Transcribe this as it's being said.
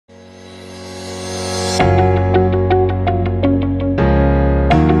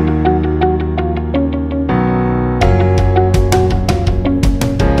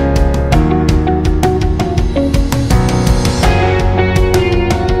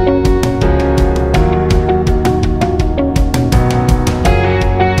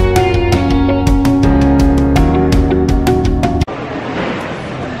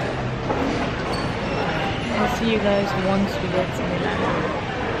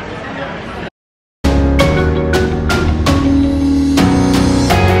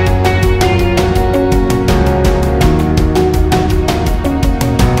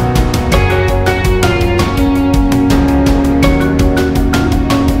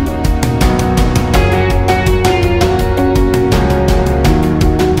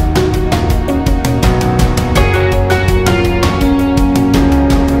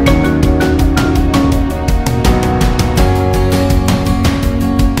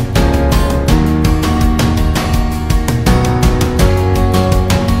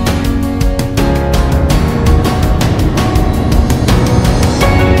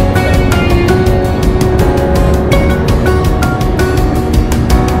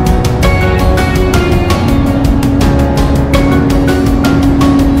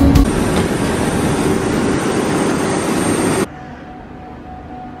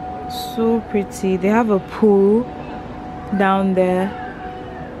pretty. They have a pool down there.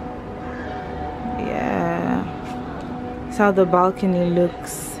 Yeah, that's how the balcony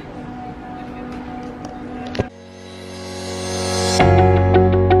looks.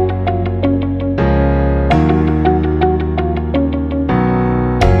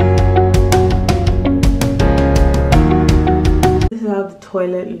 This is how the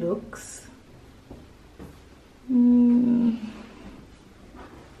toilet looks.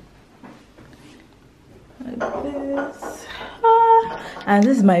 Like this. And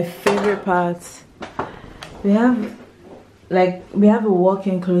this is my favorite part. We have a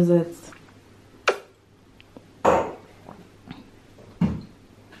walk-in closet.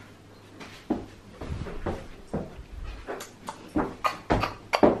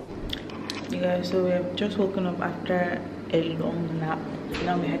 You guys, so we have just woken up after a long nap.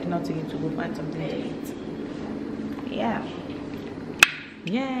 Now we're heading out again to go find something to eat.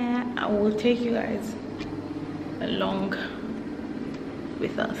 Yeah, I will take you guys along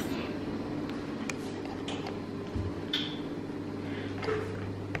with us.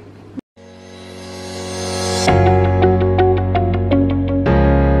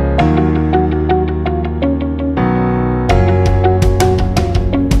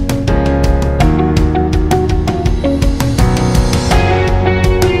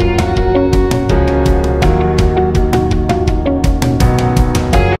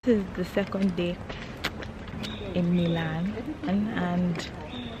 This is the second day in Milan, and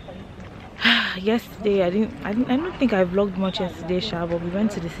yesterday I don't think I vlogged much yesterday, but we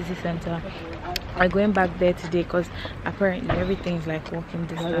went to the city center. I'm going back there today because apparently everything's like walking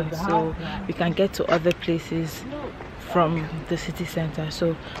distance, so we can get to other places from the city center.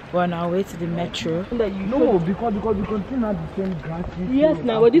 So we're on our way to the metro. No, because we continue at the same grass. Yes,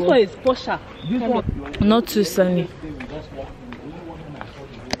 now, but this one is posher. This one Not too sunny.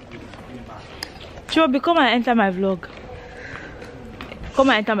 Sure, come and enter my vlog. Come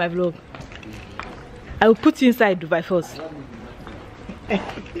and enter my vlog. I will put you inside Dubai first.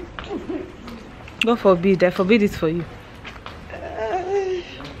 God forbid, I forbid it for you.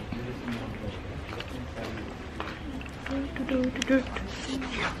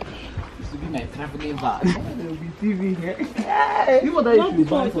 used to be my traveling bag. There will be TV here.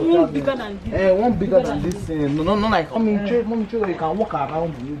 One bigger than this. One bigger than this. No, like mommy, you can walk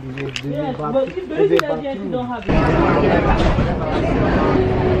around the Yes, but if the reason that you don't have it.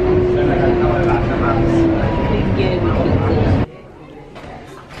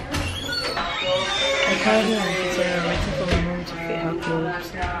 I'm currently on the kitchen. I'm waiting for my mom to fit her clothes.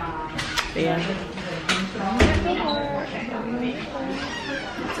 But yeah.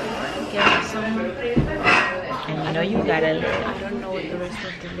 Get some. And you know you gotta live. I don't know what the rest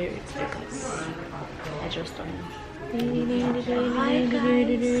of the lyrics because I just don't know. Hi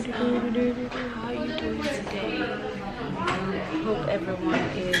guys, how are you doing today? Hope everyone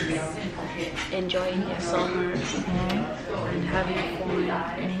is enjoying their summer and having fun.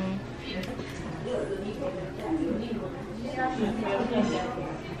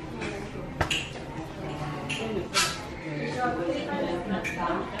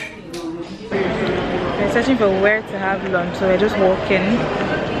 We're searching for where to have lunch, so we're just walking.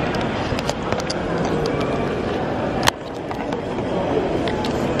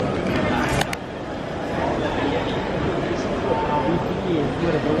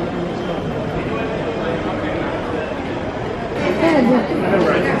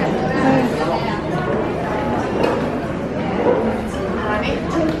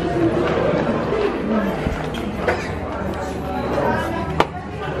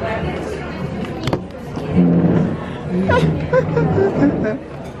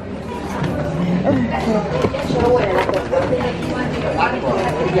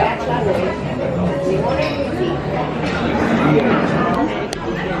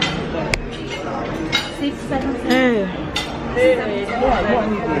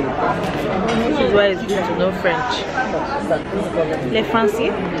 This is why it's good to know French. Les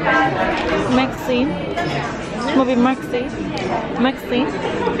Français, Maxime, movie Maxime, Maxime,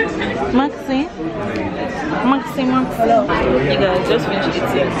 Maxime, Maxime, Maxime. You guys just finished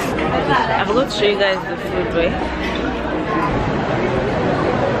eating. I forgot to show you guys the food, right?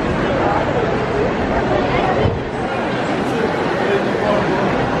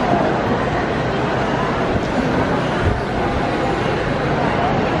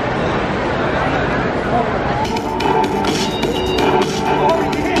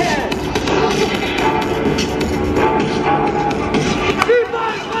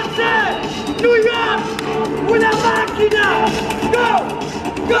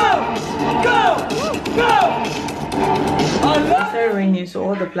 Go! started raining, so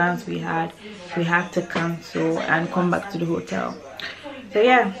all the plans we had to cancel and come back to the hotel. So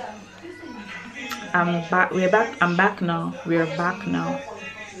yeah, I'm back. I'm back now. We're back now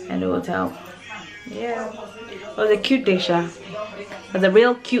in the hotel. Yeah, it was a cute day, Sha. It was a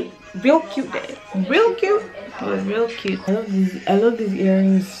real cute day. Real cute. It was real cute. I love these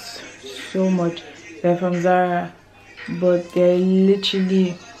earrings so much. They're from Zara, but they're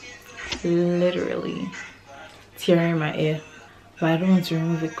literally tearing my ear. But I don't want to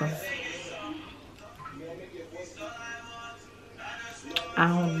remove it because I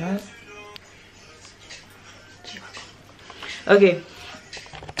don't know. Okay,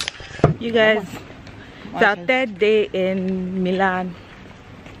 you guys, it's our third day in Milan.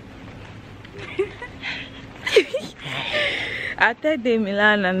 Our third day in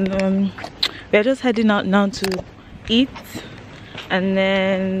Milan, and we're just heading out now to eat, and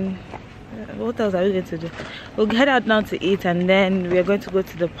then what else are we going to do? We'll head out now to eat, and then we're going to go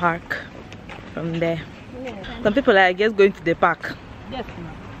to the park from there. Some people are, I guess, going to the park. Yes,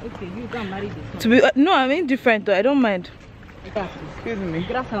 ma'am. Okay, you can marry this one. To be no, I mean different though. I don't mind. Excuse me.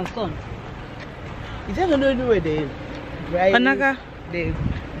 Grass and sun. Is that another way they drive? Anaga. They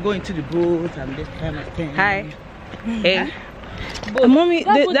go into the boat and this kind of thing. Hi. Hey. Mommy,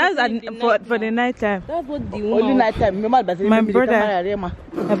 that's for the night time. That's what the Only night time. My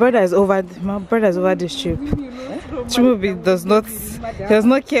brother is over. My brother is over this trip. Chimubi does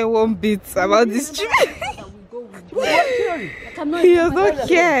not care one bit about this trip. He does not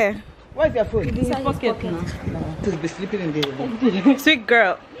care. Where's your phone? It's in pocket now. To be sleeping in the Sweet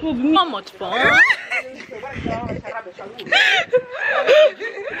girl. How much fun?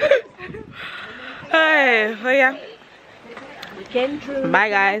 Hey, oh yeah. Bye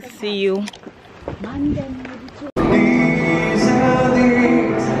guys, see you.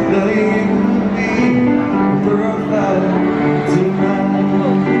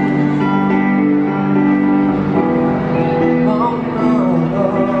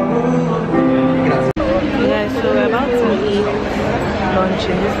 So we're about to eat lunch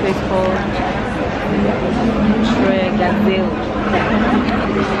in this place called Gazelle.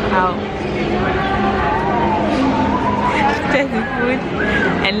 How? Test the food,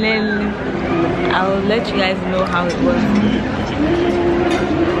 and then I'll let you guys know how it was.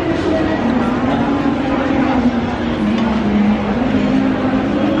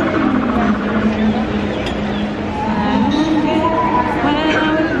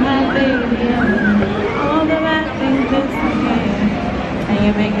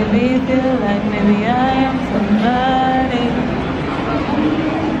 You're making me feel like maybe I am somebody.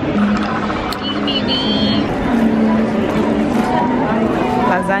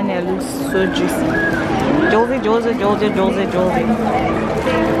 Lasagna looks so juicy. Josie. So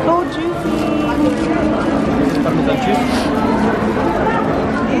juicy.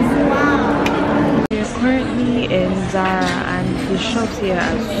 We're currently in Zara, and the shops here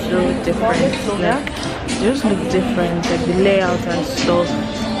are so different. Like, they just look different, like the layout and stuff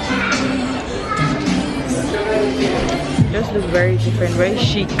just look very different, very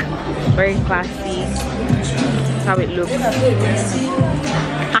chic, very classy. That's how it looks.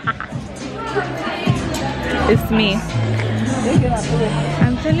 It's me.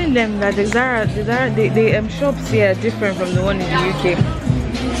 I'm telling them that the shops here are different from the one in the UK.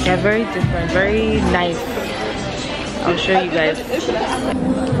 They're very different, very nice. I'll show you guys.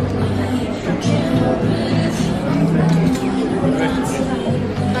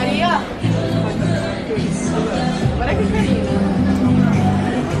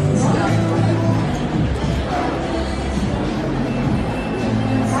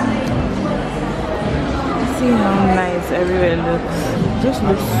 See how nice everywhere looks. It just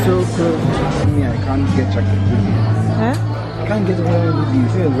looks so good. Me, I can't get chocolate with you. Huh? I can't get away with you. It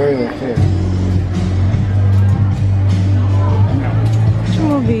feels very unfair.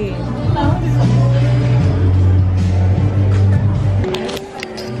 Movie.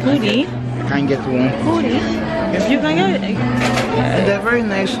 Hoodie? Can't get one. Hoodie? If you can get it. They're very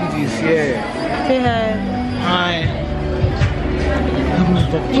nice hoodies, yeah. Say hi. Hi. I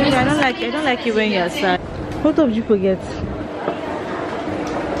don't like it when you're sad. What did you forget?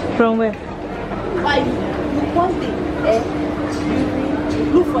 From where? Why? One thing.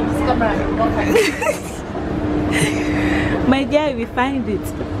 Look for this camera. My dear, we find it.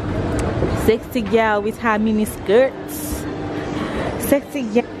 Sexy girl with her mini skirts. Sexy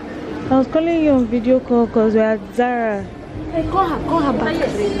girl. I was calling you on video call because we're at Zara. Hey, call her back.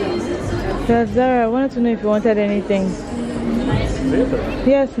 We're at Zara. I wanted to know if you wanted anything.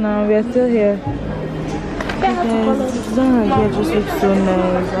 Yes, now we are still here. Because Zara here just looks so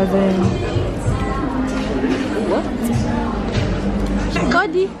nice. As in, what?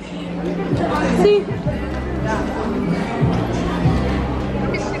 Cody. See.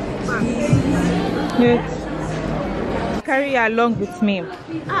 Yes. Carry her along with me.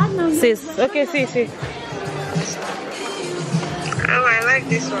 Sis. Okay, see. Oh, I like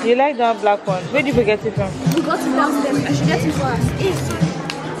this one. You like that black one? Where did you get it from? We got it downstairs. I should get it for us.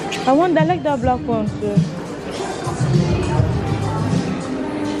 I like that black one too.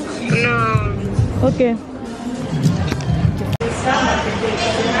 No. Okay.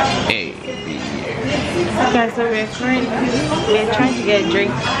 Hey. Okay, so we're trying to get a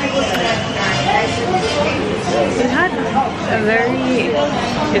drink. We had a very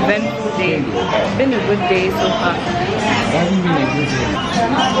eventful day. It's been a good day so far.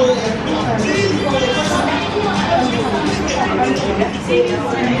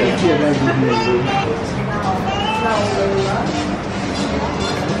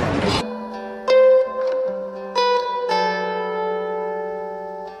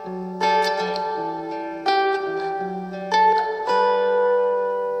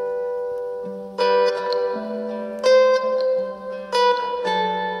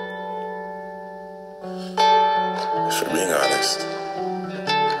 For being honest,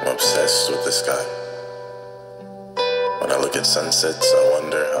 I'm obsessed with the sky. When I look at sunsets, I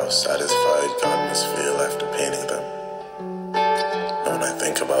wonder how satisfied God must feel after painting them. And when I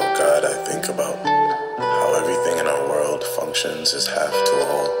think about God, I think about how everything in our world functions as half to a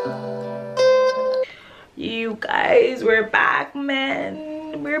whole. You guys, we're back,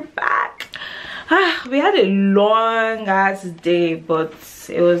 man. We're back. We had a long ass day, but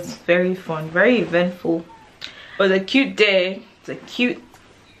it was very fun, very eventful. It was a cute day. It's a cute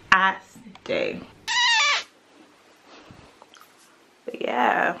ass day. But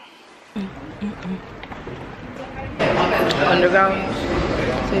yeah. Underground.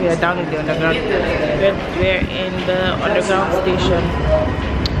 So we are down in the underground. We're in the underground station.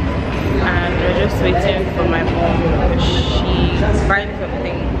 And we're just waiting for my mom. She's buying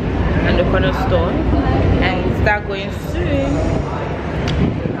something in the corner store. And we start going soon.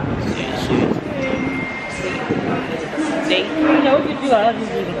 Day 3. How would you do that?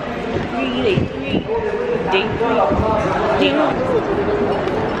 Day 3. Day 3.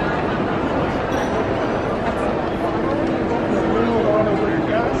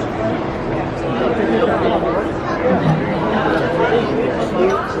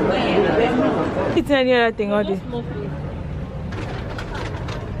 It's any other thing, or this?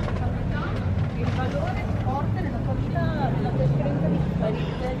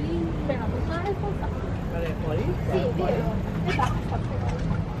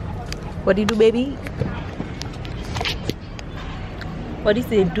 What do you do, baby? What do you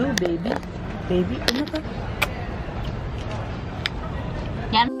say, do, baby? Baby?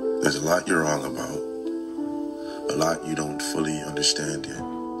 There's a lot you're wrong about, a lot you don't fully understand yet,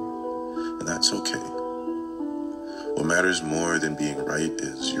 and that's okay. What matters more than being right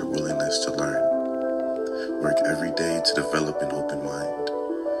is your willingness to learn. Work every day to develop an open mind.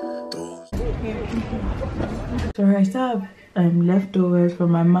 So I still have leftovers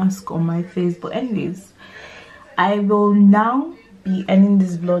from my mask on my face, but anyways, I will now be ending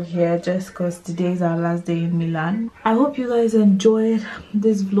this vlog here just because today is our last day in Milan. I hope you guys enjoyed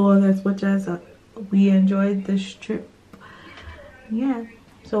this vlog as much as we enjoyed this trip. Yeah,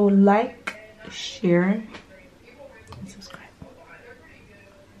 so like, share,